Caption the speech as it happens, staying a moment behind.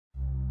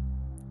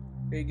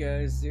Hey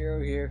guys,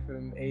 Zero here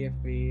from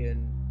AFB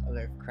and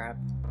other crap,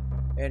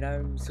 and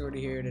I'm sort of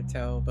here to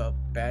tell about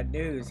bad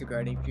news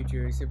regarding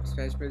future Super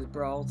Smash Bros.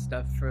 Brawl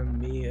stuff from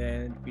me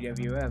and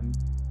BWM.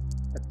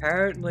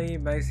 Apparently,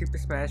 my Super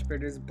Smash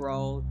Bros.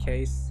 Brawl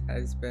case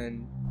has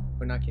been,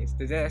 well not case,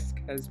 the disc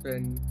has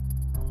been,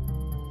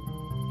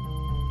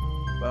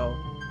 well,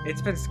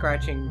 it's been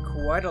scratching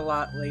quite a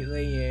lot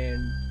lately, and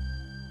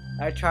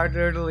I tried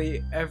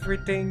literally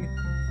everything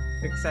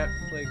except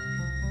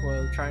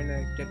trying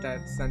to get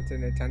that sent to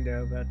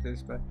Nintendo about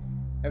this, but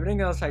everything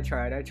else I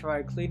tried. I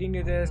tried cleaning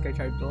the disc, I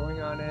tried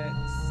blowing on it,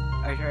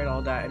 I tried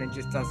all that, and it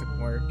just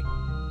doesn't work.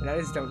 And I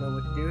just don't know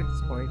what to do at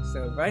this point.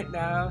 So right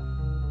now,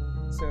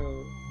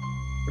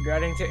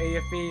 regarding to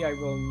AFB, I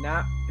will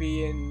not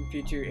be in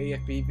future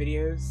AFB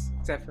videos,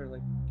 except for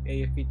like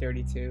AFB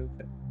 32,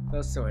 but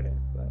well, sort of.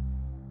 But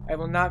I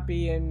will not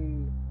be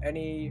in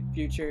any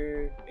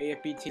future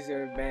AFB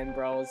teaser of Van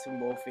Brawls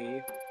from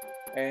Wolfie.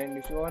 And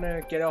if you want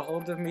to get a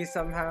hold of me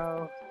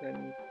somehow,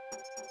 then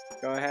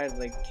go ahead,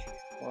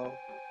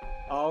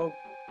 I'll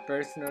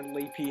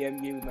personally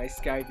PM you my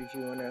Skype if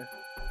you want to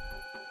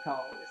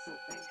call or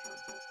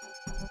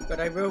something. But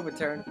I will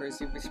return for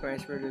Super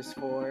Smash Bros.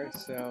 4,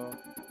 so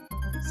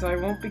I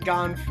won't be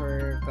gone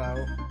for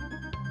about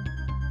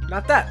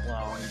not that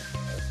long.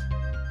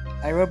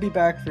 I will be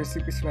back for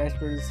Super Smash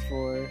Bros.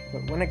 4,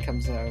 but when it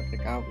comes out,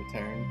 I'll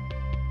return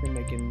for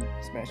making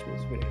Smash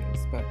Bros.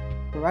 Videos. But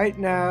right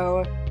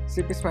now,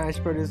 Super Smash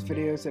Bros.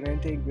 Videos and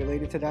anything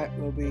related to that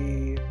will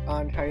be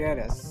on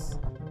hiatus.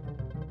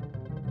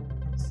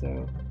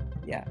 So,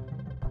 yeah.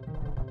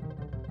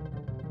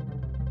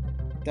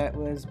 That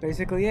was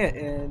basically it,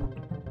 and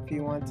if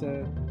you want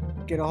to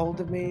get a hold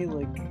of me,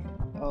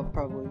 I'll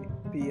probably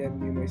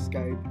PM you my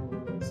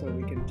Skype so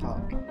we can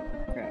talk.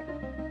 Crap.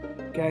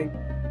 Okay.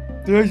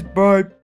 Thanks, bye!